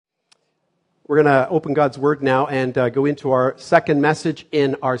We're going to open God's Word now and go into our second message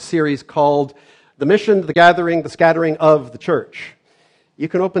in our series called The Mission, the Gathering, the Scattering of the Church. You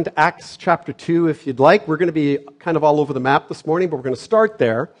can open to Acts chapter 2 if you'd like. We're going to be kind of all over the map this morning, but we're going to start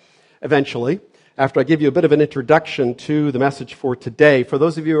there eventually after I give you a bit of an introduction to the message for today. For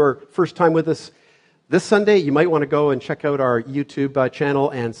those of you who are first time with us this Sunday, you might want to go and check out our YouTube channel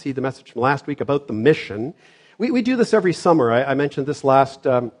and see the message from last week about the mission. We do this every summer. I mentioned this last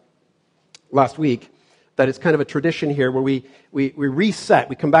week, that it's kind of a tradition here where we reset.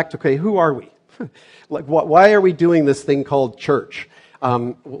 We come back to, okay, who are we? Why are we doing this thing called church?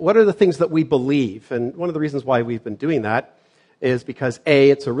 What are the things that we believe? And one of the reasons why we've been doing that is because, A,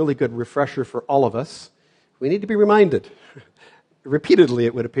 it's a really good refresher for all of us. We need to be reminded, repeatedly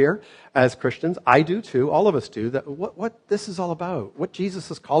it would appear, as Christians. I do too, all of us do, that what this is all about, what Jesus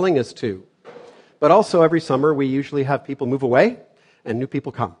is calling us to. But also every summer we usually have people move away and new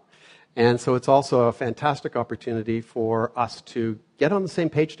people come. And so it's also a fantastic opportunity for us to get on the same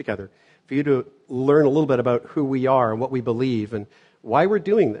page together, for you to learn a little bit about who we are and what we believe and why we're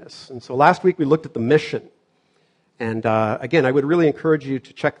doing this. And so last week we looked at the mission. And again, I would really encourage you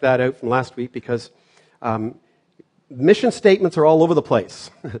to check that out from last week because mission statements are all over the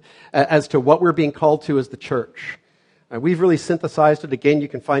place as to what we're being called to as the church. We've really synthesized it. Again, you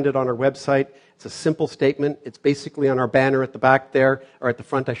can find it on our website. It's a simple statement. It's basically on our banner at the back there, or at the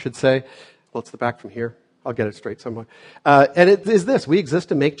front, I should say. Well, it's the back from here. I'll get it straight somewhere. And it is this: we exist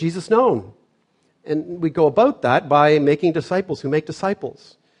to make Jesus known. And we go about that by making disciples who make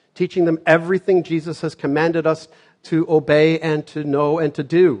disciples, teaching them everything Jesus has commanded us to obey and to know and to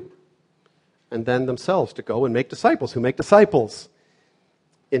do. And then themselves to go and make disciples who make disciples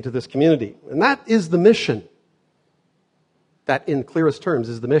into this community. And that is the mission. That, in clearest terms,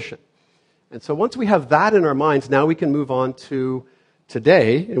 is the mission. And so once we have that in our minds, now we can move on to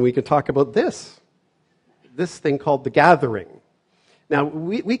today, and we can talk about this thing called the gathering. Now,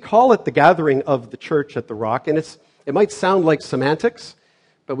 we call it the gathering of the church at the Rock, and it might sound like semantics,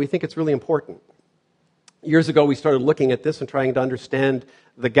 but we think it's really important. Years ago, we started looking at this and trying to understand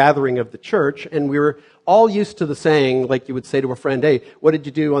the gathering of the church, and we were all used to the saying, like you would say to a friend, hey, what did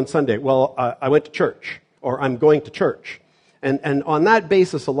you do on Sunday? Well, I went to church, or I'm going to church. And on that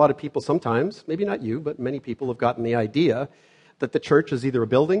basis, a lot of people sometimes, maybe not you, but many people have gotten the idea that the church is either a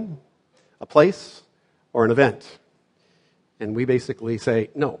building, a place, or an event. And we basically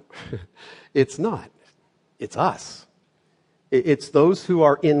say, no, it's not. It's us. It's those who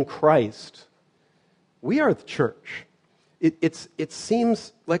are in Christ. We are the church. It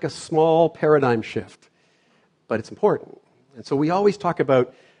seems like a small paradigm shift, but it's important. And so we always talk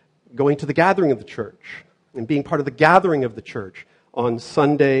about going to the gathering of the church and being part of the gathering of the church on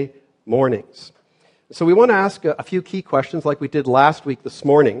Sunday mornings. So we want to ask a few key questions like we did last week this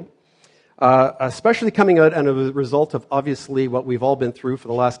morning, especially coming out as a result of obviously what we've all been through for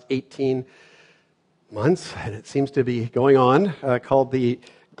the last 18 months, and it seems to be going on, called the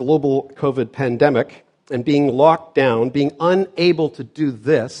global COVID pandemic, and being locked down, being unable to do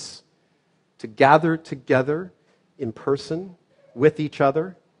this, to gather together in person with each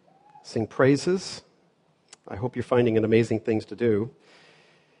other, sing praises. I hope you're finding it amazing things to do.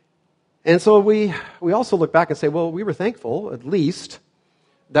 And so we also look back and say, well, we were thankful, at least,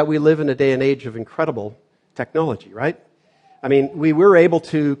 that we live in a day and age of incredible technology, right? I mean, we were able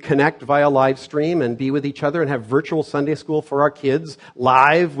to connect via live stream and be with each other and have virtual Sunday school for our kids,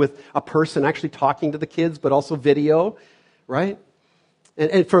 live with a person actually talking to the kids, but also video, right?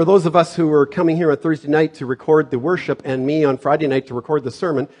 And for those of us who were coming here on Thursday night to record the worship and me on Friday night to record the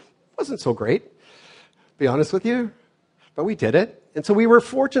sermon, it wasn't so great, to be honest with you, but we did it. And so we were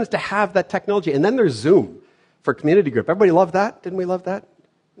fortunate to have that technology. And then there's Zoom for community group. Everybody loved that? Didn't we love that?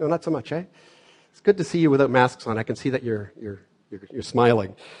 No, not so much, eh? It's good to see you without masks on. I can see that you're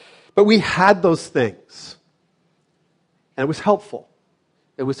smiling. But we had those things. And it was helpful.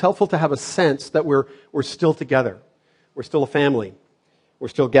 It was helpful to have a sense that we're still together. We're still a family. We're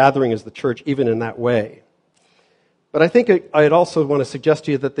still gathering as the church, even in that way. But I think I'd also want to suggest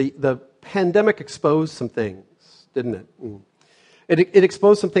to you that the pandemic exposed some things, didn't it? It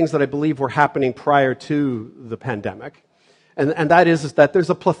exposed some things that I believe were happening prior to the pandemic. And that is that there's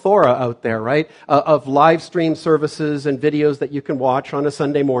a plethora out there, right, of live stream services and videos that you can watch on a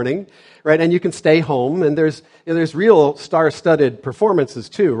Sunday morning, right, and you can stay home, and there's real star-studded performances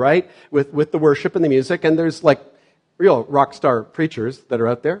too, right, with the worship and the music, and there's like real rock star preachers that are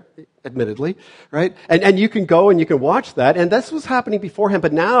out there, admittedly, right? And you can go and you can watch that. And this was happening beforehand.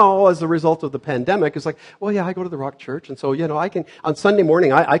 But now, as a result of the pandemic, it's like, well, yeah, I go to the Rock Church. And so, I can, on Sunday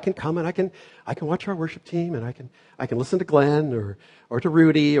morning, I can come and I can watch our worship team and I can listen to Glenn or to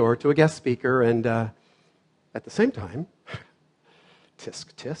Rudy or to a guest speaker. And at the same time,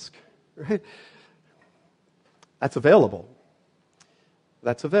 tisk, right? That's available.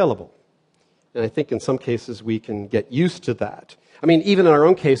 And I think in some cases we can get used to that. I mean, even in our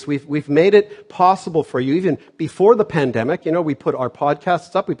own case, we've made it possible for you, even before the pandemic. We put our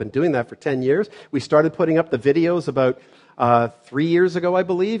podcasts up. We've been doing that for 10 years. We started putting up the videos about 3 years ago, I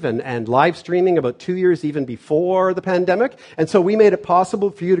believe, and live streaming about 2 years even before the pandemic. And so we made it possible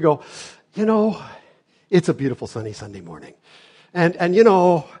for you to go, it's a beautiful sunny Sunday morning. And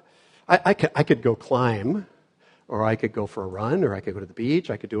I could go climb, or I could go for a run, or I could go to the beach.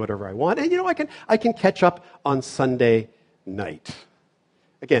 I could do whatever I want. And, I can catch up on Sunday night.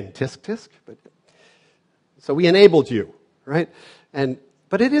 Again, tisk. But so we enabled you, right?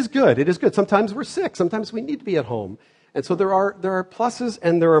 But it is good. It is good. Sometimes we're sick. Sometimes we need to be at home. And so there are pluses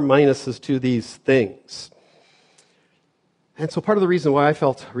and there are minuses to these things. And so part of the reason why I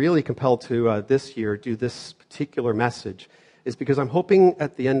felt really compelled to this year do this particular message is because I'm hoping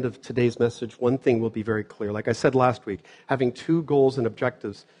at the end of today's message, one thing will be very clear. Like I said last week, having two goals and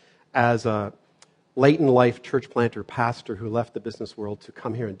objectives as a late-in-life church planter pastor who left the business world to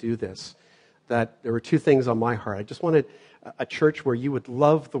come here and do this, that there were two things on my heart. I just wanted a church where you would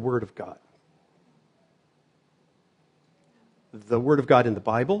love the Word of God. The Word of God in the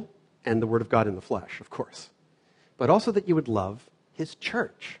Bible and the Word of God in the flesh, of course. But also that you would love His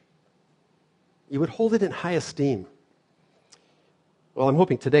church. You would hold it in high esteem. Well, I'm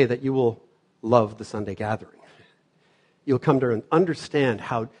hoping today that you will love the Sunday gathering. You'll come to understand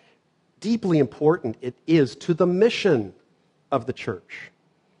how deeply important it is to the mission of the church,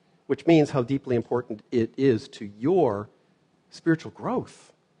 which means how deeply important it is to your spiritual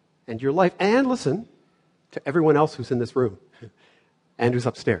growth and your life. And listen, to everyone else who's in this room and who's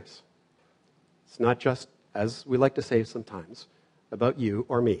upstairs. It's not just, as we like to say sometimes, about you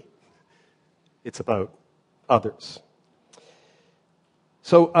or me. It's about others.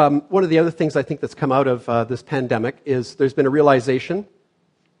 So one of the other things I think that's come out of this pandemic is there's been a realization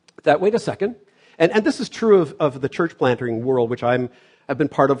that, wait a second, and this is true of the church planting world, which I've been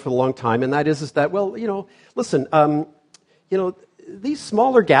part of for a long time, and that is that, well, listen, these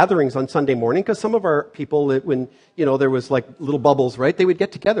smaller gatherings on Sunday morning, because some of our people, when, there was like little bubbles, right? They would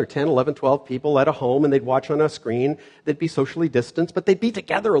get together, 10, 11, 12 people at a home, and they'd watch on a screen. They'd be socially distanced, but they'd be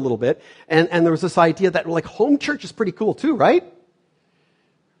together a little bit. And there was this idea that, like, home church is pretty cool too, right?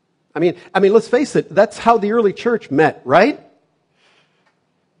 I mean, let's face it, that's how the early church met, right?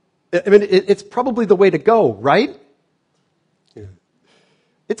 I mean, it's probably the way to go, right? Yeah.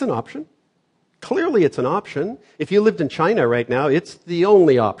 It's an option. Clearly it's an option. If you lived in China right now, it's the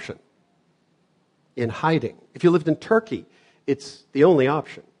only option. In hiding. If you lived in Turkey, it's the only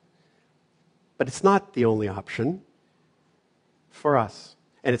option. But it's not the only option for us.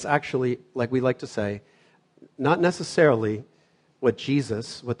 And it's actually, like we like to say, not necessarily what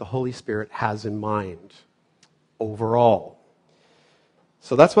the Holy Spirit has in mind overall.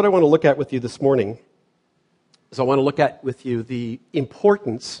 So that's what I want to look at with you this morning. So I want to look at with you the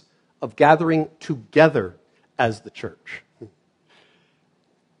importance of gathering together as the church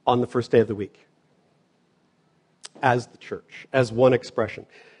on the first day of the week. As the church, as one expression.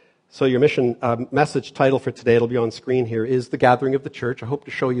 So your mission message title for today, it'll be on screen here, is The Gathering of the Church. I hope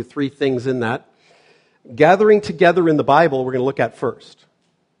to show you three things in that. Gathering together in the Bible, we're going to look at first.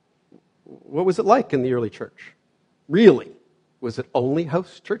 What was it like in the early church? Really? Was it only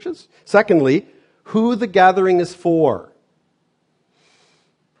house churches? Secondly, who the gathering is for.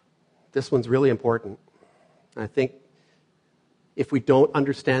 This one's really important. I think if we don't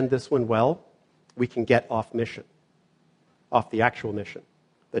understand this one well, we can get off mission, off the actual mission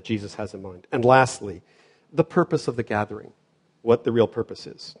that Jesus has in mind. And lastly, the purpose of the gathering, what the real purpose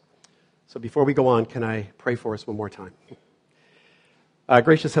is. So before we go on, can I pray for us one more time?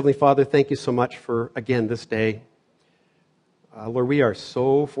 Gracious Heavenly Father, thank you so much for, again, this day. Lord, we are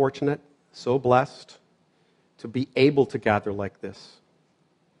so fortunate, so blessed to be able to gather like this.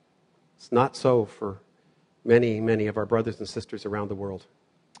 It's not so for many, many of our brothers and sisters around the world.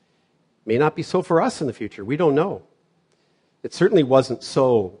 It may not be so for us in the future. We don't know. It certainly wasn't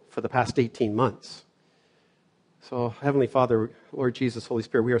so for the past 18 months. So, Heavenly Father, Lord Jesus, Holy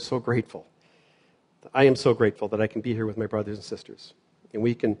Spirit, we are so grateful. I am so grateful that I can be here with my brothers and sisters. And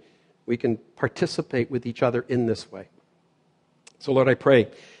we can participate with each other in this way. So, Lord, I pray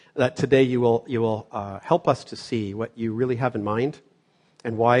that today you will help us to see what you really have in mind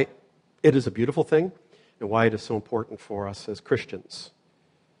and why it is a beautiful thing and why it is so important for us as Christians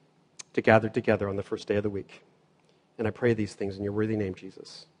to gather together on the first day of the week. And I pray these things in your worthy name,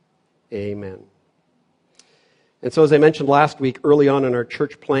 Jesus. Amen. And so as I mentioned last week, early on in our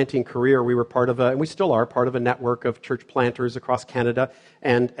church planting career, we were part of and we still are part of a network of church planters across Canada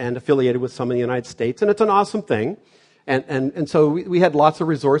and affiliated with some in the United States. And it's an awesome thing. And so we had lots of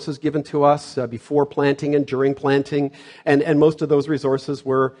resources given to us before planting and during planting. And most of those resources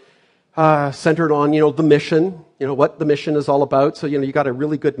were centered on, the mission, what the mission is all about. So, you got a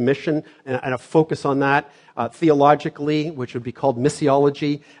really good mission and a focus on that. Theologically, which would be called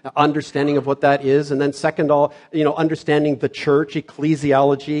missiology, understanding of what that is. And then second, understanding the church,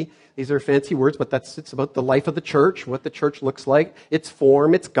 ecclesiology. These are fancy words, but it's about the life of the church, what the church looks like, its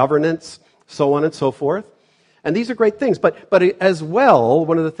form, its governance, so on and so forth. And these are great things. But as well,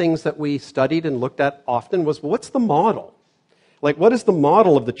 one of the things that we studied and looked at often was, what's the model? Like, what is the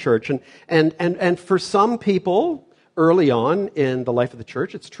model of the church? And for some people, early on in the life of the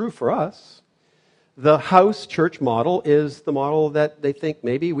church, it's true for us, the house church model is the model that they think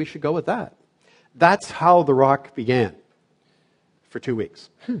maybe we should go with that. That's how the Rock began for 2 weeks.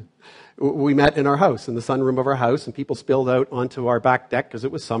 We met in our house, in the sunroom of our house, and people spilled out onto our back deck because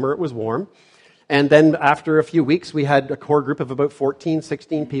it was summer, it was warm. And then after a few weeks, we had a core group of about 14,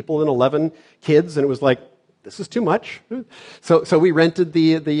 16 people and 11 kids, and it was like, this is too much. So we rented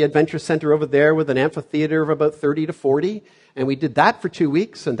the Adventure Center over there with an amphitheater of about 30 to 40, and we did that for 2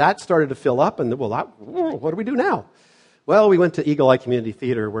 weeks, and that started to fill up, and what do we do now? Well, we went to Eagle Eye Community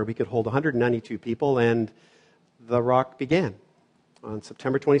Theater where we could hold 192 people, and the Rock began on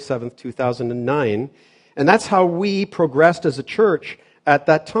September 27th, 2009, and that's how we progressed as a church at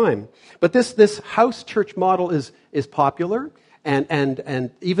that time. But this house church model is popular,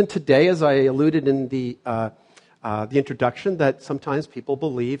 and even today, as I alluded in the introduction, that sometimes people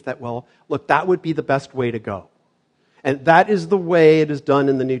believe that, well, look, that would be the best way to go. And that is the way it is done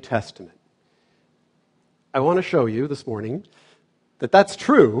in the New Testament. I want to show you this morning that that's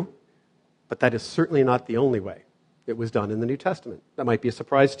true, but that is certainly not the only way it was done in the New Testament. That might be a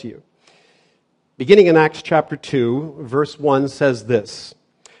surprise to you. Beginning in Acts chapter 2, verse 1 says this: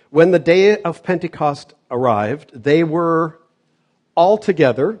 When the day of Pentecost arrived, they were all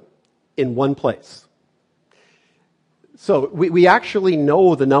together in one place. So we actually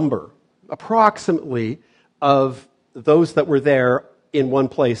know the number, approximately, of those that were there in one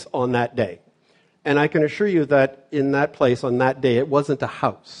place on that day. And I can assure you that in that place on that day, it wasn't a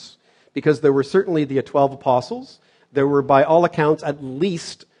house, because there were certainly the 12 apostles. There were, by all accounts, at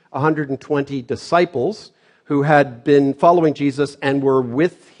least 120 disciples who had been following Jesus and were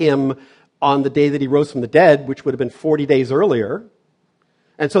with him on the day that he rose from the dead, which would have been 40 days earlier.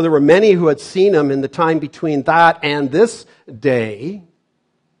 And so there were many who had seen him in the time between that and this day.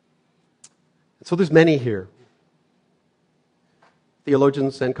 And so there's many here.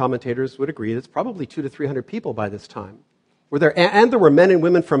 Theologians and commentators would agree that it's probably 200 to 300 people by this time were there. And there were men and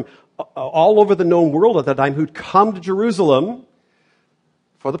women from all over the known world at that time who'd come to Jerusalem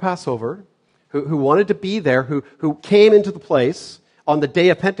for the Passover, who wanted to be there, who came into the place on the day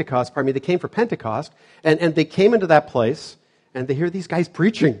of Pentecost. They came for Pentecost, and they came into that place, and they hear these guys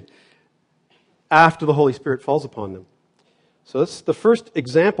preaching after the Holy Spirit falls upon them. So that's the first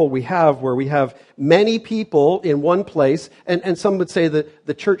example we have where we have many people in one place, and some would say that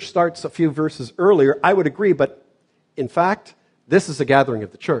the church starts a few verses earlier. I would agree, but in fact, this is a gathering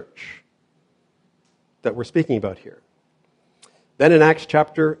of the church that we're speaking about here. Then in Acts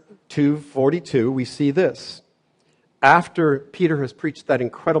chapter 2:42, we see this. After Peter has preached that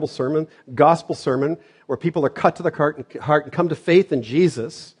incredible sermon, gospel sermon, where people are cut to the heart and come to faith in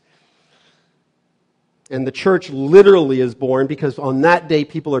Jesus, and the church literally is born because on that day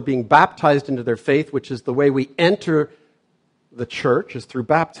people are being baptized into their faith, which is the way we enter the church, is through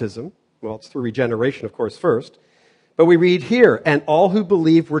baptism. Well, it's through regeneration, of course, first. But we read here, and all who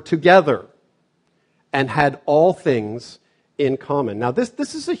believed were together and had all things in common. Now,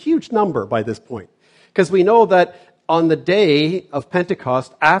 this is a huge number by this point, because we know that on the day of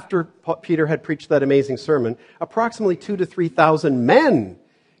Pentecost, after Peter had preached that amazing sermon, approximately 2,000 to 3,000 men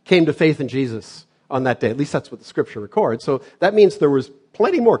came to faith in Jesus on that day. At least that's what the scripture records. So that means there was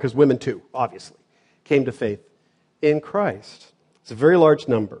plenty more, because women too, obviously, came to faith in Christ. It's a very large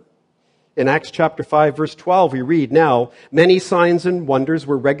number. In Acts chapter 5, verse 12, we read, Now, many signs and wonders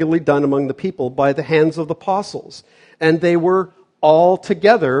were regularly done among the people by the hands of the apostles, and they were all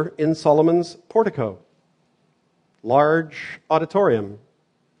together in Solomon's portico. Large auditorium.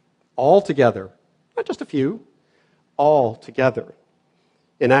 All together. Not just a few. All together.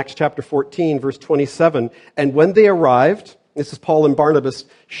 In Acts chapter 14, verse 27, and when they arrived, this is Paul and Barnabas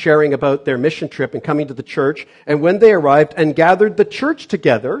sharing about their mission trip and coming to the church, and when they arrived and gathered the church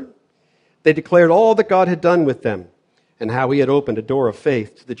together, they declared all that God had done with them and how he had opened a door of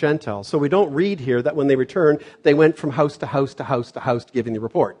faith to the Gentiles. So we don't read here that when they returned, they went from house to house to house to house giving the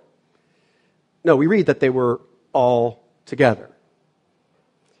report. No, we read that they were all together.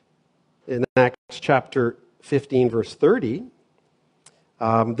 In Acts chapter 15, verse 30,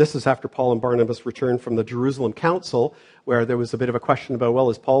 this is after Paul and Barnabas returned from the Jerusalem Council, where there was a bit of a question about,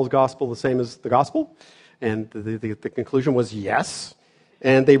 well, is Paul's gospel the same as the gospel? And the conclusion was yes.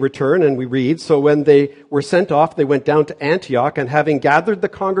 And they return, and we read, so when they were sent off, they went down to Antioch, and having gathered the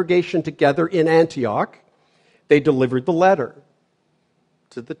congregation together in Antioch, they delivered the letter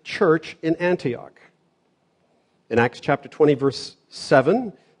to the church in Antioch. In Acts chapter 20, verse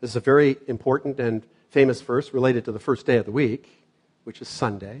 7, this is a very important and famous verse related to the first day of the week, which is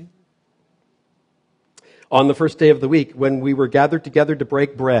Sunday. On the first day of the week, when we were gathered together to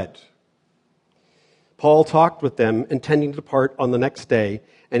break bread, Paul talked with them, intending to depart on the next day,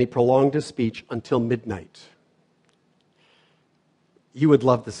 and he prolonged his speech until midnight. You would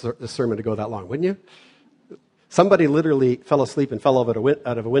love this sermon to go that long, wouldn't you? Somebody literally fell asleep and fell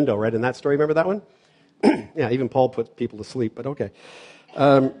out of a window, right, in that story. Remember that one? Yeah, even Paul put people to sleep, but okay.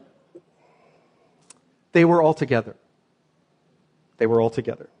 They were all together. They were all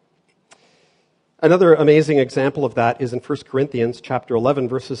together. Another amazing example of that is in 1 Corinthians chapter 11,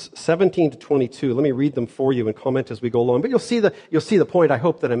 verses 17 to 22. Let me read them for you and comment as we go along. But you'll see the point, I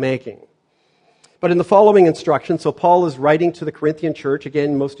hope, that I'm making. But in the following instruction, so Paul is writing to the Corinthian church.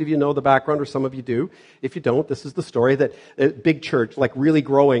 Again, most of you know the background, or some of you do. If you don't, this is the story that a big church, like really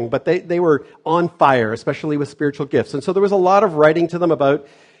growing, but they were on fire, especially with spiritual gifts. And so there was a lot of writing to them about,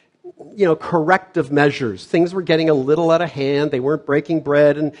 corrective measures. Things were getting a little out of hand. They weren't breaking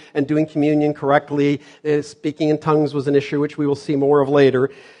bread and doing communion correctly. Speaking in tongues was an issue, which we will see more of later.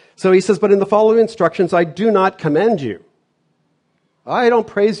 So he says, but in the following instructions, I do not commend you. I don't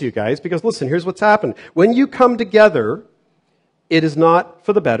praise you guys, because listen, here's what's happened. When you come together, it is not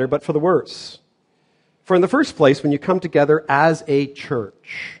for the better, but for the worse. For in the first place, when you come together as a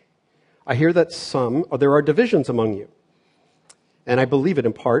church, I hear that there are divisions among you. And I believe it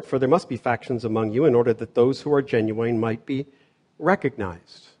in part, for there must be factions among you in order that those who are genuine might be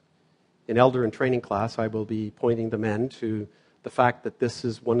recognized. In elder and training class, I will be pointing the men to the fact that this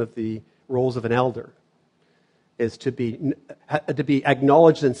is one of the roles of an elder, is to be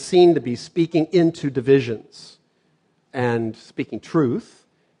acknowledged and seen to be speaking into divisions and speaking truth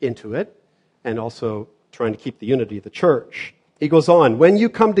into it, and also trying to keep the unity of the church. He goes on, when you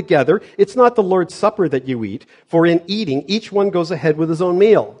come together, it's not the Lord's Supper that you eat, for in eating, each one goes ahead with his own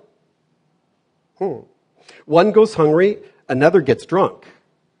meal. One goes hungry, another gets drunk.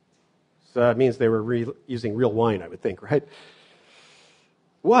 So that means they were using real wine, I would think, right?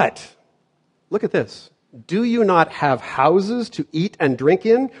 What? Look at this. Do you not have houses to eat and drink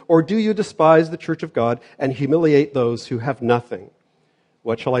in, or do you despise the church of God and humiliate those who have nothing?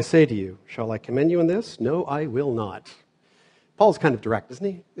 What shall I say to you? Shall I commend you in this? No, I will not. Paul's kind of direct, isn't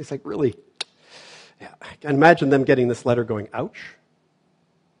he? It's like, really? Yeah. I can imagine them getting this letter going, ouch.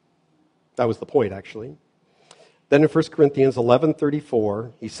 That was the point, actually. Then in 1 Corinthians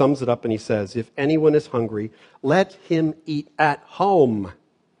 11:34, he sums it up and he says, if anyone is hungry, let him eat at home,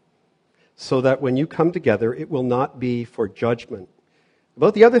 so that when you come together, it will not be for judgment.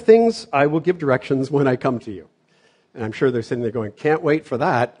 About the other things, I will give directions when I come to you. And I'm sure they're sitting there going, can't wait for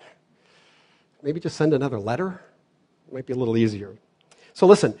that. Maybe just send another letter? It might be a little easier. So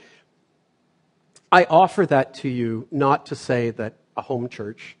listen, I offer that to you not to say that a home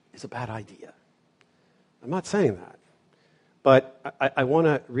church is a bad idea. I'm not saying that. But I want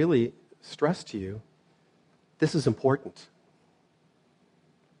to really stress to you, this is important.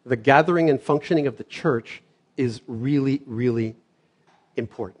 The gathering and functioning of the church is really, really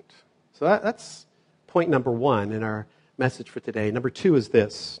important. So that's point number one in our message for today. Number two is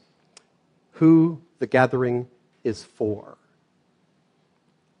this: who the gathering is for.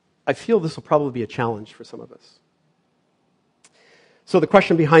 I feel this will probably be a challenge for some of us. So the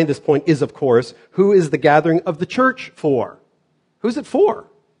question behind this point is, of course, who is the gathering of the church for? Who's it for?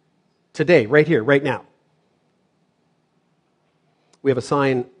 Today, right here, right now. We have a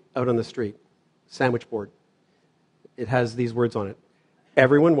sign out on the street, sandwich board. It has these words on it: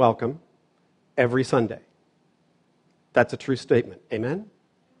 everyone welcome, every Sunday. That's a true statement. Amen?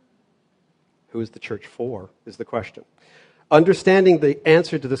 Who is the church for, is the question. Understanding the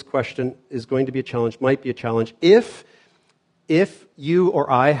answer to this question is going to be a challenge, might be a challenge. If you or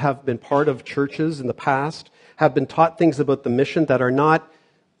I have been part of churches in the past, have been taught things about the mission that are not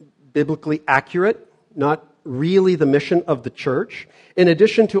biblically accurate, not really the mission of the church, in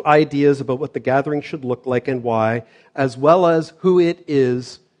addition to ideas about what the gathering should look like and why, as well as who it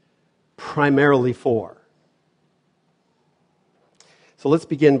is primarily for. So let's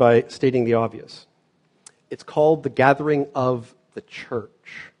begin by stating the obvious. It's called the gathering of the church.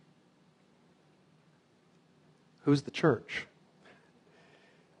 Who's the church?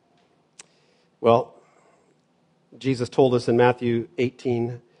 Well, Jesus told us in Matthew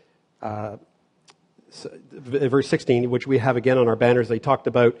 18, verse 16, which we have again on our banners, they talked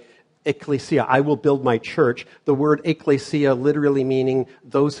about ecclesia. I will build my church. The word ecclesia literally meaning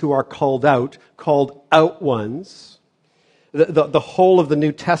those who are called out ones. The whole of the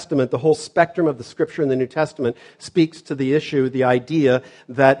New Testament, the whole spectrum of the Scripture in the New Testament speaks to the issue, the idea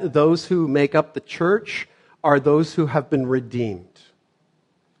that those who make up the church are those who have been redeemed,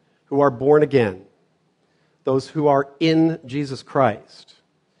 who are born again, those who are in Jesus Christ,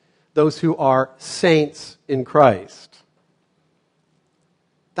 those who are saints in Christ.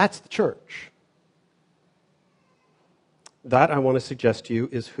 That's the church. That, I want to suggest to you,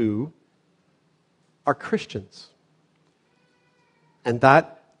 is who are Christians. And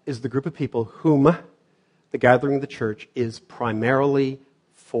that is the group of people whom the gathering of the church is primarily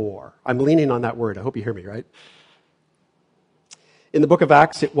for. I'm leaning on that word. I hope you hear me, right? In the book of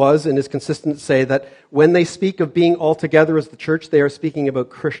Acts, it was and is consistent to say that when they speak of being all together as the church, they are speaking about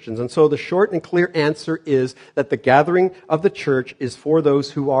Christians. And so the short and clear answer is that the gathering of the church is for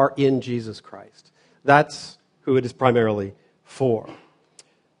those who are in Jesus Christ. That's who it is primarily for.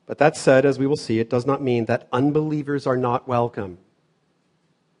 But that said, as we will see, it does not mean that unbelievers are not welcome.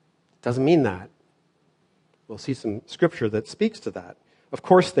 It doesn't mean that. We'll see some scripture that speaks to that. Of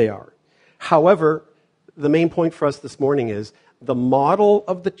course they are. However, the main point for us this morning is the model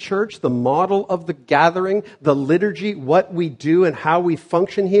of the church, the model of the gathering, the liturgy, what we do and how we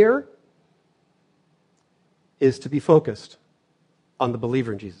function here is to be focused on the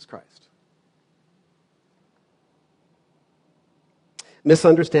believer in Jesus Christ.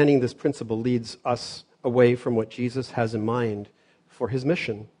 Misunderstanding this principle leads us away from what Jesus has in mind for his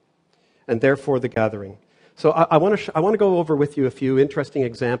mission and therefore the gathering. So I want to go over with you a few interesting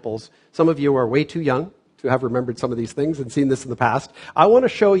examples. Some of you are way too young to have remembered some of these things and seen this in the past. I want to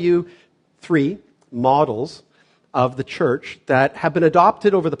show you 3 models of the church that have been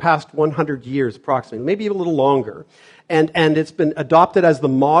adopted over the past 100 years approximately, maybe a little longer. And it's been adopted as the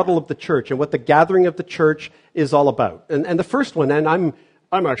model of the church and what the gathering of the church is all about. And the first one, and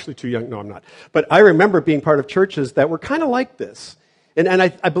I'm actually too young, no I'm not, but I remember being part of churches that were kind of like this. And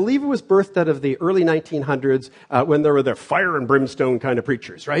I believe it was birthed out of the early 1900s when there were the fire and brimstone kind of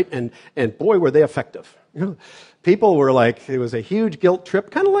preachers, right? And boy, were they effective. You know, people were like, it was a huge guilt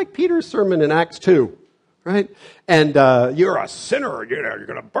trip, kind of like Peter's sermon in Acts 2, right? And you're a sinner, you're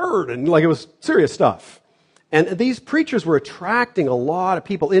going to burn. And like it was serious stuff. And these preachers were attracting a lot of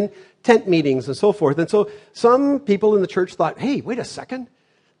people in tent meetings and so forth. And so some people in the church thought, hey, wait a second.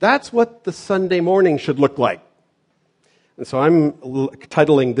 That's what the Sunday morning should look like. And so I'm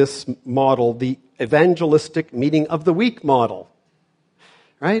titling this model the Evangelistic Meeting of the Week model,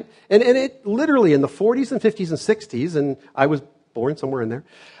 right? And it literally in the 40s and 50s and 60s, and I was born somewhere in there,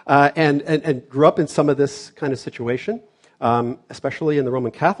 and grew up in some of this kind of situation, especially in the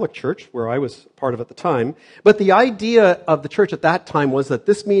Roman Catholic Church, where I was part of at the time. But the idea of the church at that time was that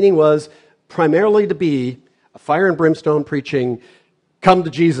this meeting was primarily to be a fire and brimstone preaching, come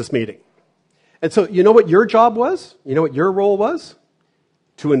to Jesus meeting. And so, you know what your job was? You know what your role was?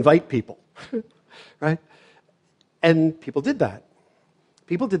 To invite people, right? And people did that.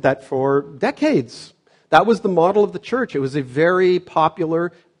 People did that for decades. That was the model of the church. It was a very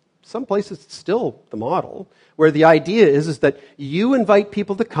popular, some places it's still the model, where the idea is that you invite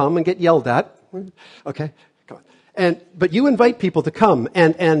people to come and get yelled at. Okay, come on. But you invite people to come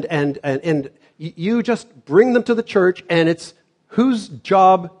and you just bring them to the church, and it's whose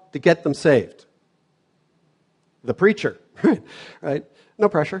job to get them saved? The preacher, right? No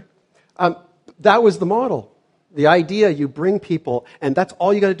pressure. That was the model. The idea, you bring people, and that's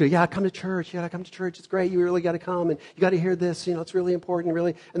all you got to do. Yeah, come to church. You got to come to church. It's great. You really got to come, and you got to hear this. You know, it's really important,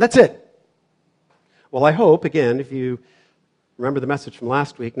 really. And that's it. Well, I hope, again, if you remember the message from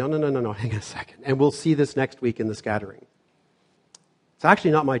last week, no, hang on a second. And we'll see this next week in the scattering. It's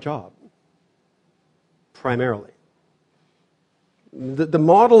actually not my job, primarily. The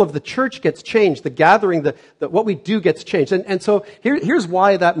model of the church gets changed. The gathering, what we do gets changed. And so here's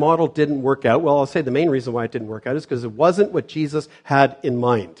why that model didn't work out. Well, I'll say the main reason why it didn't work out is because it wasn't what Jesus had in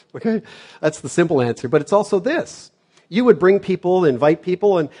mind. Okay? That's the simple answer. But it's also this. You would bring people, invite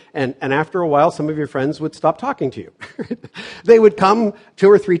people, and after a while, some of your friends would stop talking to you. They would come 2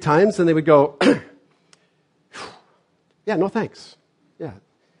 or 3 times, and they would go, yeah, no thanks. Yeah,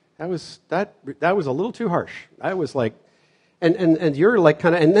 that was a little too harsh. I was like, and you're like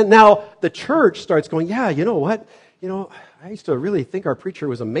kind of, and then now the church starts going, yeah, you know what? I used to really think our preacher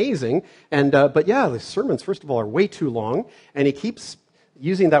was amazing, but yeah, the sermons, first of all, are way too long, and he keeps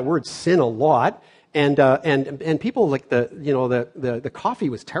using that word sin a lot. And people like the coffee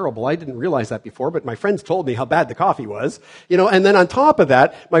was terrible. I didn't realize that before, but my friends told me how bad the coffee was. And then on top of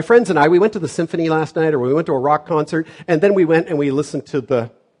that, my friends and I, we went to the symphony last night, or we went to a rock concert, and then we went and we listened to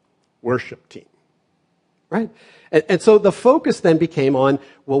the worship team. Right? And so the focus then became on,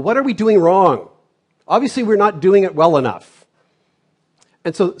 well, what are we doing wrong? Obviously, we're not doing it well enough.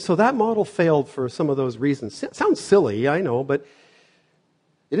 And so that model failed for some of those reasons. It sounds silly, I know, but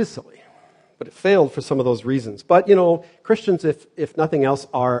it is silly. But it failed for some of those reasons. But, Christians, if nothing else,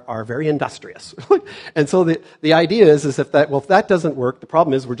 are very industrious. And so the idea is if that doesn't work, the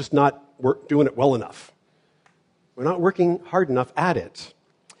problem is we're just not doing it well enough. We're not working hard enough at it.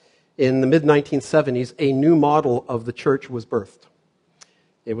 In the mid-1970s, a new model of the church was birthed.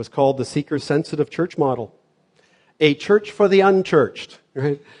 It was called the seeker-sensitive church model. A church for the unchurched,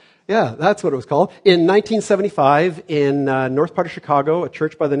 right? Yeah, that's what it was called. In 1975, in north part of Chicago, a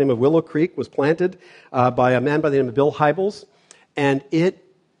church by the name of Willow Creek was planted by a man by the name of Bill Hybels, and it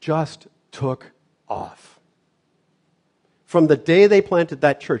just took off. From the day they planted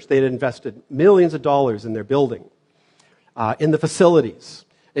that church, they had invested millions of dollars in their building, in the facilities.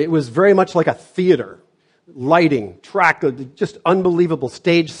 It was very much like a theater. Lighting, track, just unbelievable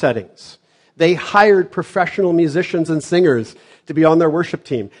stage settings. They hired professional musicians and singers to be on their worship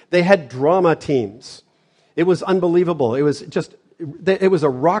team. They had drama teams. It was unbelievable. It was a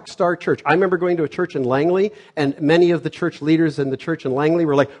rock star church. I remember going to a church in Langley, and many of the church leaders in the church in Langley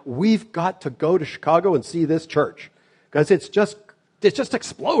were like, we've got to go to Chicago and see this church, because it's just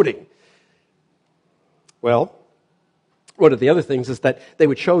exploding. Well, one of the other things is that they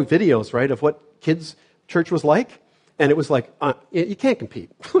would show videos, right, of what kids' church was like, and it was like you can't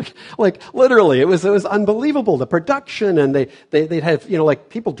compete. Like literally, it was unbelievable, the production, and they'd have like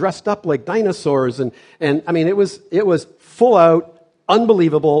people dressed up like dinosaurs, and I mean it was full out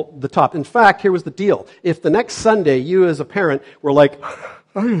unbelievable, the top. In fact, here was the deal: if the next Sunday you as a parent were like,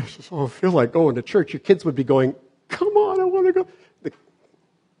 I just don't feel like going to church, your kids would be going, come on, I want to go.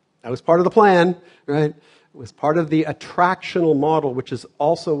 That was part of the plan, right? It was part of the attractional model, which is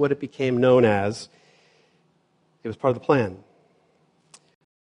also what it became known as. It was part of the plan.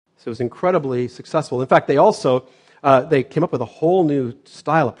 So it was incredibly successful. In fact, they also they came up with a whole new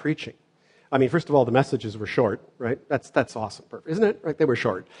style of preaching. I mean, first of all, the messages were short, right? That's awesome, isn't it? Right? They were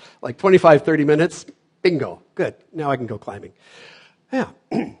short. Like 25, 30 minutes, bingo, good. Now I can go climbing. Yeah.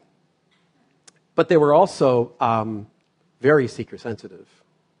 But they were also very seeker-sensitive.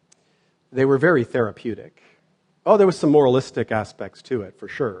 They were very therapeutic. Oh, there was some moralistic aspects to it, for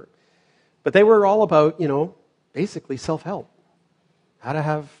sure. But they were all about, basically self-help. How to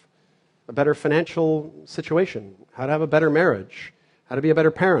have a better financial situation, how to have a better marriage, how to be a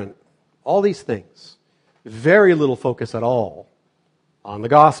better parent, all these things. Very little focus at all on the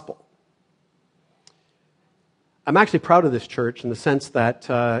gospel. I'm actually proud of this church in the sense that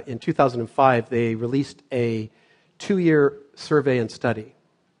in 2005 they released a 2-year survey and study,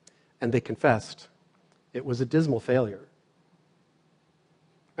 and they confessed it was a dismal failure.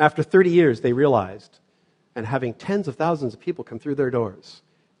 After 30 years, they realized, and having tens of thousands of people come through their doors,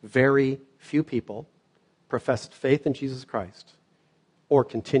 very few people professed faith in Jesus Christ or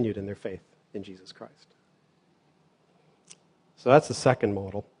continued in their faith in Jesus Christ. So that's the second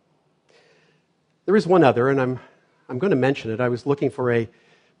model. There is one other, and I'm going to mention it. I was looking for a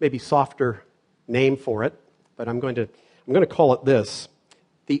maybe softer name for it, but I'm going to call it this: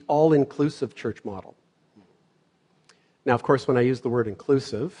 the all-inclusive church model. Now, of course, when I use the word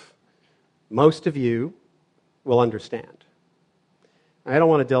inclusive, most of you will understand. I don't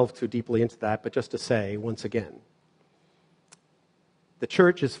want to delve too deeply into that, but just to say, once again, the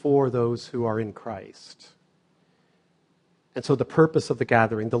church is for those who are in Christ. And so the purpose of the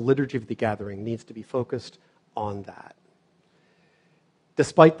gathering, the liturgy of the gathering, needs to be focused on that.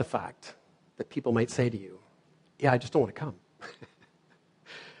 Despite the fact that people might say to you, yeah, I just don't want to come.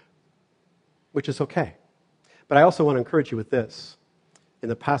 Which is okay. But I also want to encourage you with this. In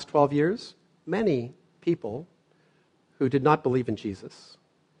the past 12 years, many people who did not believe in Jesus,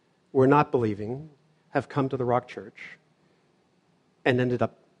 were not believing, have come to the Rock Church and ended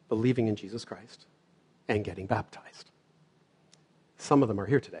up believing in Jesus Christ and getting baptized. Some of them are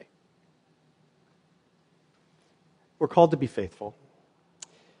here today. We're called to be faithful.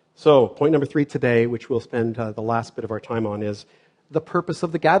 So, point number 3 today, which we'll spend the last bit of our time on, is the purpose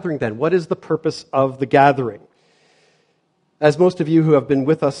of the gathering then. What is the purpose of the gathering? As most of you who have been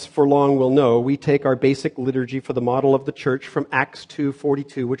with us for long will know, we take our basic liturgy for the model of the church from Acts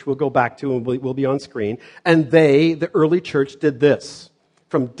 2:42, which we'll go back to and will be on screen. And they, the early church, did this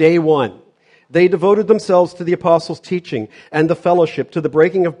from day one. They devoted themselves to the apostles' teaching and the fellowship, to the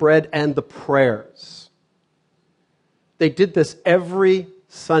breaking of bread and the prayers. They did this every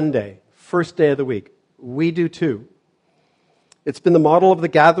Sunday, first day of the week. We do too. It's been the model of the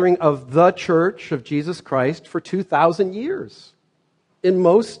gathering of the Church of Jesus Christ for 2,000 years. In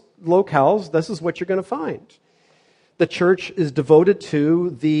most locales, this is what you're going to find. The church is devoted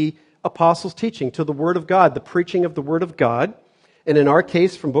to the apostles' teaching, to the Word of God, the preaching of the Word of God, and in our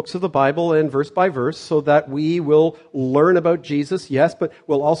case, from books of the Bible and verse by verse, so that we will learn about Jesus, yes, but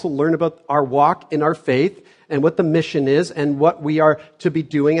we'll also learn about our walk in our faith and what the mission is and what we are to be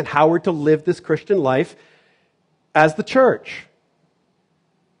doing and how we're to live this Christian life as the church.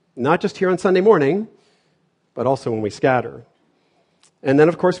 Not just here on Sunday morning, but also when we scatter. And then,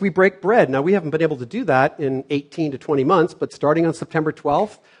 of course, we break bread. Now, we haven't been able to do that in 18 to 20 months, but starting on September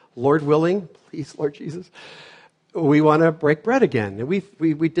 12th, Lord willing, please, Lord Jesus, we want to break bread again. And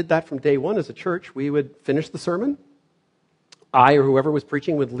we did that from day one as a church. We would finish the sermon. I or whoever was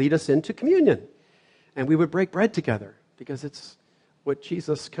preaching would lead us into communion. And we would break bread together because it's what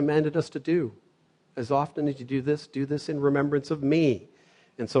Jesus commanded us to do. As often as you do this in remembrance of me.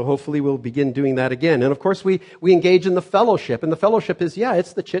 And so hopefully we'll begin doing that again. And of course we engage in the fellowship. And the fellowship is,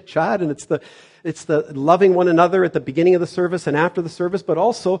 it's the chit-chat and it's the loving one another at the beginning of the service and after the service. But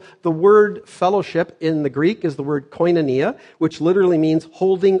also the word fellowship in the Greek is the word koinonia, which literally means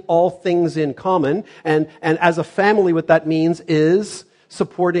holding all things in common. And as a family, what that means is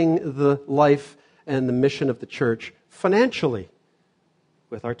supporting the life and the mission of the church financially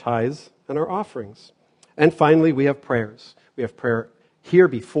with our tithes and our offerings. And finally, we have prayers. We have prayer here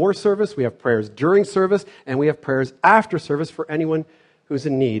before service, we have prayers during service, and we have prayers after service for anyone who's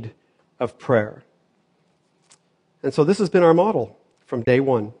in need of prayer. And so this has been our model from day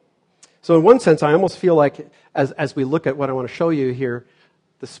one. So in one sense, I almost feel like as we look at what I want to show you here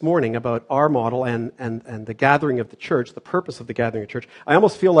this morning about our model and the gathering of the church, the purpose of the gathering of the church, I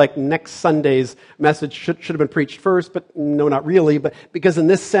almost feel like next Sunday's message should have been preached first, but no, not really. But because in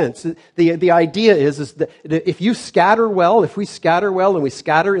this sense, the idea is that if you scatter well, if we scatter well and we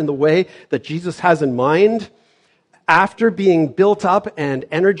scatter in the way that Jesus has in mind, after being built up and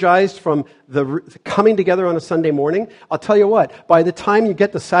energized from the coming together on a Sunday morning, I'll tell you what, by the time you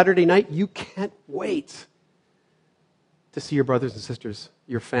get to Saturday night, you can't wait to see your brothers and sisters,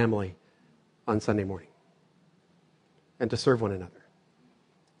 your family, on Sunday morning. And to serve one another.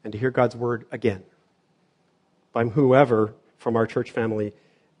 And to hear God's word again. By whoever from our church family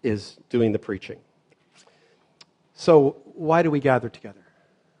is doing the preaching. So, why do we gather together?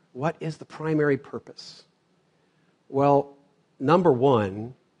 What is the primary purpose? Well, number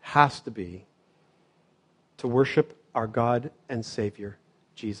one has to be to worship our God and Savior,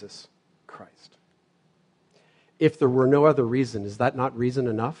 Jesus Christ. If there were no other reason, is that not reason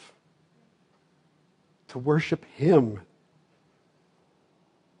enough? To worship Him.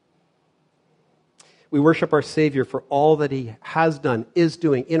 We worship our Savior for all that He has done, is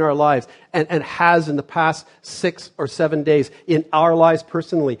doing in our lives, and has in the past 6 or 7 days, in our lives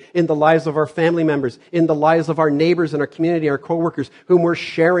personally, in the lives of our family members, in the lives of our neighbors and our community, our coworkers, whom we're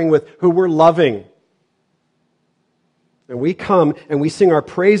sharing with, who we're loving. And we come and we sing our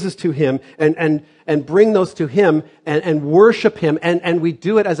praises to Him and bring those to Him and worship Him. And we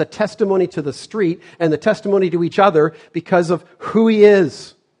do it as a testimony to the street and the testimony to each other because of who He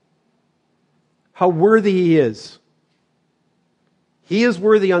is. How worthy He is. He is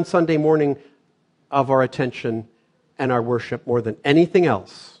worthy on Sunday morning of our attention and our worship more than anything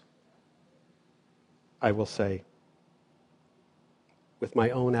else, I will say, with my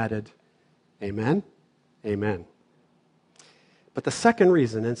own added amen, amen. But the second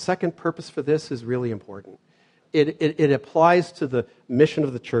reason and second purpose for this is really important. It applies to the mission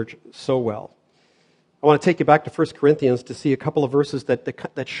of the church so well. I want to take you back to 1 Corinthians to see a couple of verses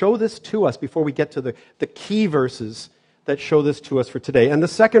that show this to us before we get to the key verses that show this to us for today. And the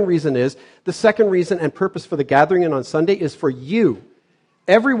second reason and purpose for the gathering on Sunday is for you,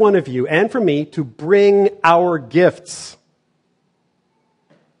 every one of you, and for me, to bring our gifts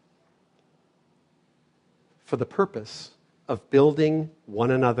for the purpose of building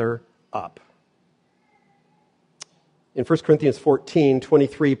one another up. In 1 Corinthians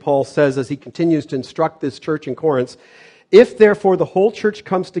 14:23, Paul says, as he continues to instruct this church in Corinth, if therefore the whole church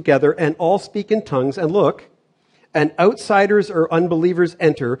comes together and all speak in tongues, and look, and outsiders or unbelievers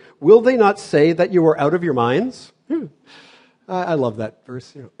enter, will they not say that you are out of your minds? I love that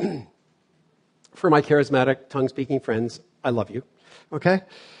verse. For my charismatic, tongue-speaking friends, I love you. Okay?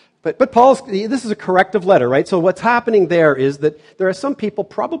 But Paul's, this is a corrective letter, right? So what's happening there is that there are some people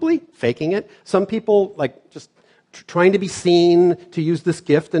probably faking it, some people like just trying to be seen to use this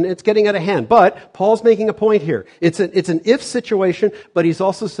gift, and it's getting out of hand. But Paul's making a point here. It's an if situation, but he's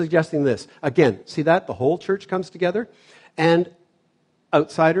also suggesting this. Again, see that? The whole church comes together, and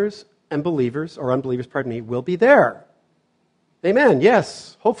outsiders and believers, or unbelievers, will be there. Amen.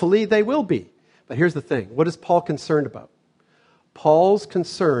 Yes, hopefully they will be. But here's the thing. What is Paul concerned about? Paul's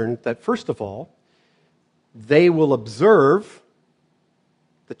concerned that, first of all, they will observe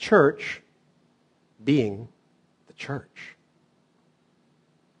the church being the church,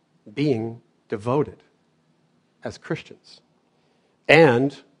 being devoted as Christians,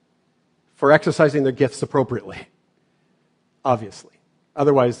 and for exercising their gifts appropriately, obviously.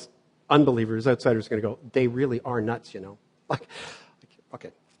 Otherwise, unbelievers, outsiders are going to go, they really are nuts,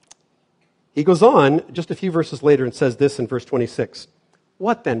 Okay. He goes on just a few verses later and says this in verse 26.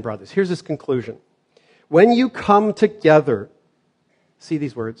 What then, brothers? Here's his conclusion. When you come together, see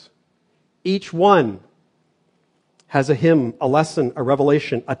these words, each one has a hymn, a lesson, a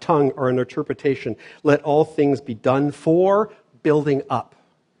revelation, a tongue, or an interpretation. Let all things be done for building up.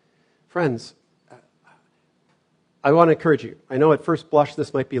 Friends, I want to encourage you. I know at first blush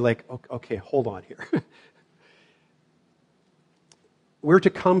this might be like, okay, hold on here. We're to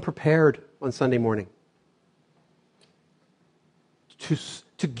come prepared on Sunday morning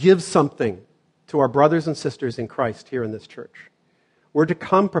to give something to our brothers and sisters in Christ here in this church. We're to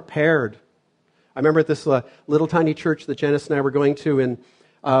come prepared. I remember at this little tiny church that Janice and I were going to in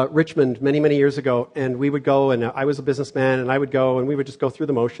Richmond many, many years ago, and we would go, and I was a businessman, and I would go, and we would just go through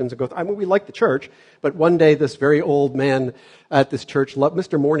the motions and go. We liked the church, but one day this very old man at this church,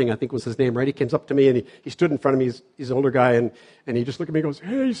 Mr. Morning, I think was his name, right? He came up to me, and he stood in front of me. He's an older guy, and he just looked at me and goes,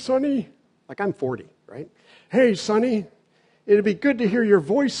 "Hey, Sonny," like I'm 40, right? "Hey, Sonny, it'd be good to hear your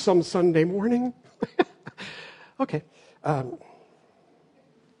voice some Sunday morning." Okay.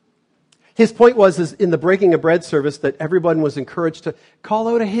 His point was is in the breaking of bread service that everyone was encouraged to call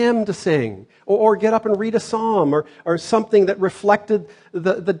out a hymn to sing or get up and read a psalm or something that reflected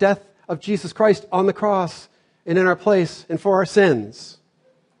the death of Jesus Christ on the cross and in our place and for our sins.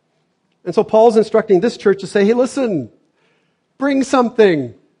 And so Paul's instructing this church to say, hey, listen, bring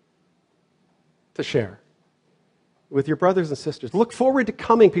something to share with your brothers and sisters. Look forward to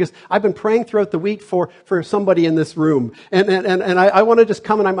coming, because I've been praying throughout the week for somebody in this room. And I want to just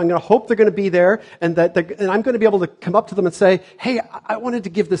come, and I'm going to hope they're going to be there, and and I'm going to be able to come up to them and say, hey, I wanted to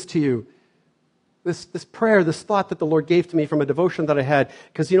give this to you. This prayer, this thought that the Lord gave to me from a devotion that I had,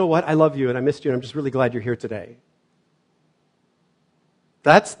 because you know what? I love you, and I missed you, and I'm just really glad you're here today.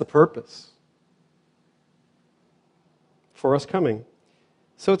 That's the purpose for us coming.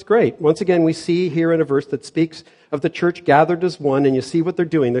 So it's great. Once again, we see here in a verse that speaks of the church gathered as one, and you see what they're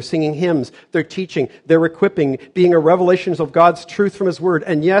doing. They're singing hymns, they're teaching, they're equipping, being a revelation of God's truth from His Word,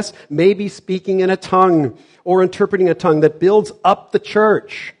 and yes, maybe speaking in a tongue or interpreting a tongue that builds up the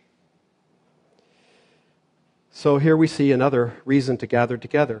church. So here we see another reason to gather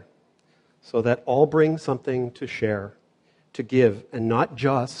together, so that all bring something to share, to give, and not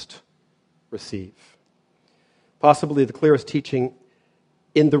just receive. Possibly the clearest teaching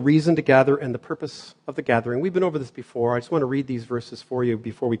in the reason to gather and the purpose of the gathering. We've been over this before. I just want to read these verses for you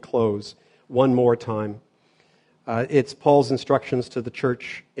before we close one more time. It's Paul's instructions to the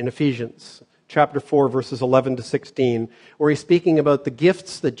church in Ephesians, chapter 4, verses 11 to 16, where he's speaking about the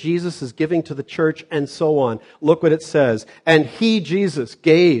gifts that Jesus is giving to the church and so on. Look what it says. And He, Jesus,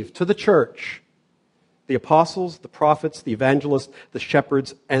 gave to the church the apostles, the prophets, the evangelists, the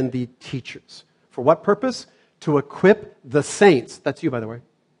shepherds, and the teachers. For what purpose? To equip the saints, that's you by the way,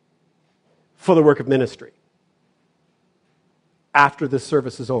 for the work of ministry after this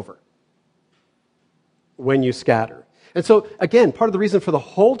service is over, when you scatter. And so, again, part of the reason for the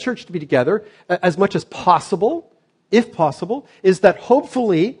whole church to be together as much as possible, if possible, is that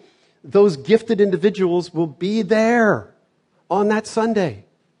hopefully those gifted individuals will be there on that Sunday.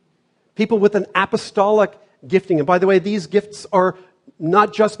 People with an apostolic gifting. And by the way, these gifts are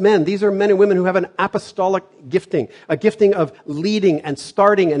not just men. These are men and women who have an apostolic gifting, a gifting of leading and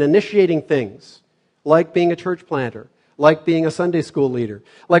starting and initiating things, like being a church planter, like being a Sunday school leader,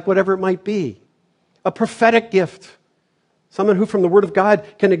 like whatever it might be. A prophetic gift, someone who from the Word of God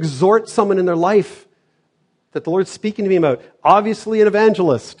can exhort someone in their life that the Lord's speaking to me about. Obviously an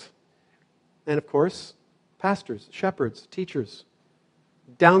evangelist. And of course, pastors, shepherds, teachers,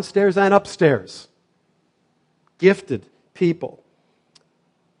 downstairs and upstairs, gifted people.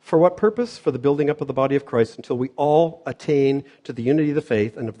 For what purpose? For the building up of the body of Christ until we all attain to the unity of the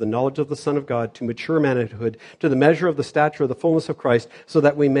faith and of the knowledge of the Son of God, to mature manhood, to the measure of the stature of the fullness of Christ, so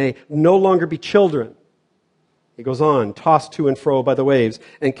that we may no longer be children. He goes on, tossed to and fro by the waves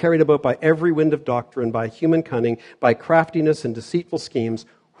and carried about by every wind of doctrine, by human cunning, by craftiness and deceitful schemes.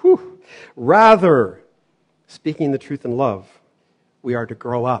 Rather, speaking the truth in love, we are to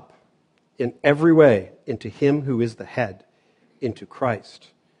grow up in every way into Him who is the head, into Christ,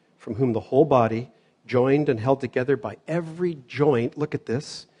 from whom the whole body, joined and held together by every joint, look at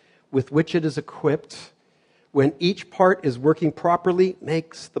this, with which it is equipped, when each part is working properly,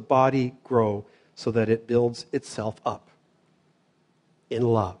 makes the body grow so that it builds itself up in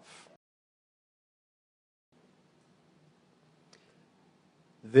love.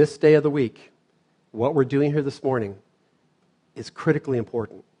 This day of the week, what we're doing here this morning is critically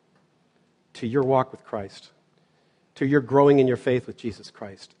important to your walk with Christ, to your growing in your faith with Jesus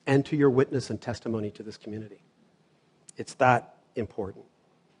Christ, and to your witness and testimony to this community. It's that important.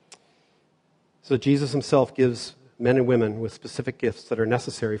 So Jesus himself gives men and women with specific gifts that are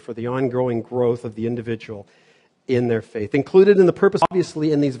necessary for the ongoing growth of the individual in their faith. Included in the purpose,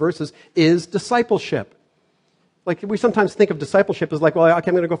 obviously, in these verses is discipleship. Like, we sometimes think of discipleship as like, well, okay,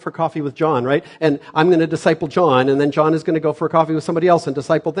 I'm going to go for coffee with John, right? And I'm going to disciple John, and then John is going to go for a coffee with somebody else and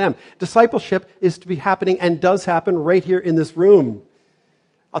disciple them. Discipleship is to be happening and does happen right here in this room.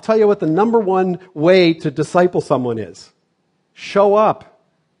 I'll tell you what the number one way to disciple someone is. Show up.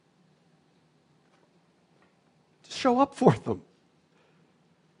 Just show up for them.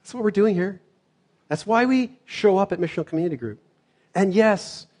 That's what we're doing here. That's why we show up at Missional Community Group. And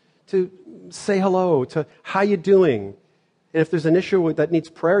yes, to say hello, to how you doing. And if there's an issue that needs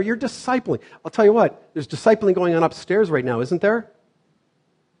prayer, you're discipling. I'll tell you what, there's discipling going on upstairs right now, isn't there?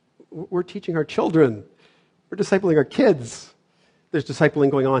 We're teaching our children. We're discipling our kids. There's discipling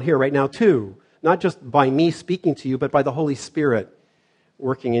going on here right now too. Not just by me speaking to you, but by the Holy Spirit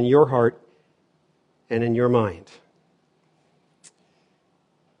working in your heart and in your mind.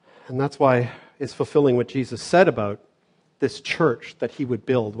 And that's why it's fulfilling what Jesus said about this church that he would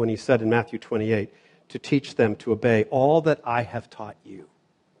build when he said in Matthew 28, to teach them to obey all that I have taught you.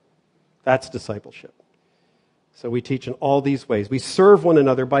 That's discipleship. So we teach in all these ways. We serve one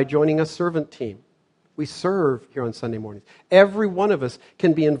another by joining a servant team. We serve here on Sunday mornings. Every one of us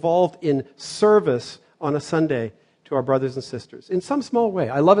can be involved in service on a Sunday to our brothers and sisters in some small way.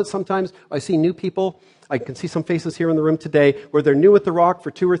 I love it sometimes. I see new people. I can see some faces here in the room today where they're new at the Rock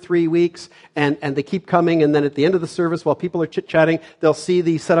for 2 or 3 weeks and they keep coming, and then at the end of the service while people are chit-chatting, they'll see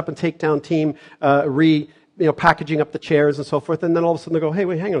the set-up and take-down team packaging up the chairs and so forth, and then all of a sudden they go, hey,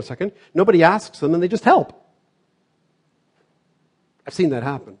 wait, hang on a second. Nobody asks them and they just help. I've seen that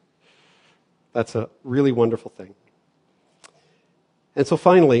happen. That's a really wonderful thing. And so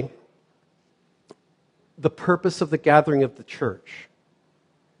finally, the purpose of the gathering of the church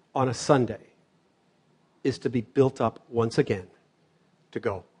on a Sunday is to be built up once again, to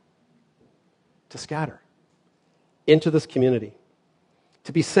go, to scatter into this community,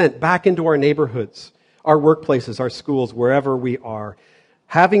 to be sent back into our neighborhoods, our workplaces, our schools, wherever we are,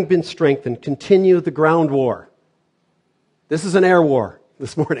 having been strengthened, continue the ground war. This is an air war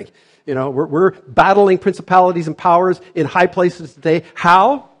this morning. You know, we're battling principalities and powers in high places today.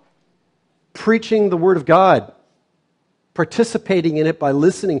 How? Preaching the Word of God, participating in it by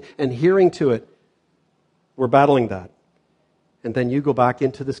listening and hearing to it. We're battling that. And then you go back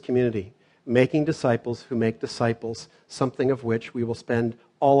into this community, making disciples who make disciples, something of which we will spend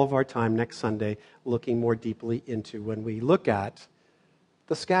all of our time next Sunday looking more deeply into when we look at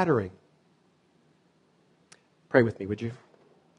the scattering. Pray with me, would you?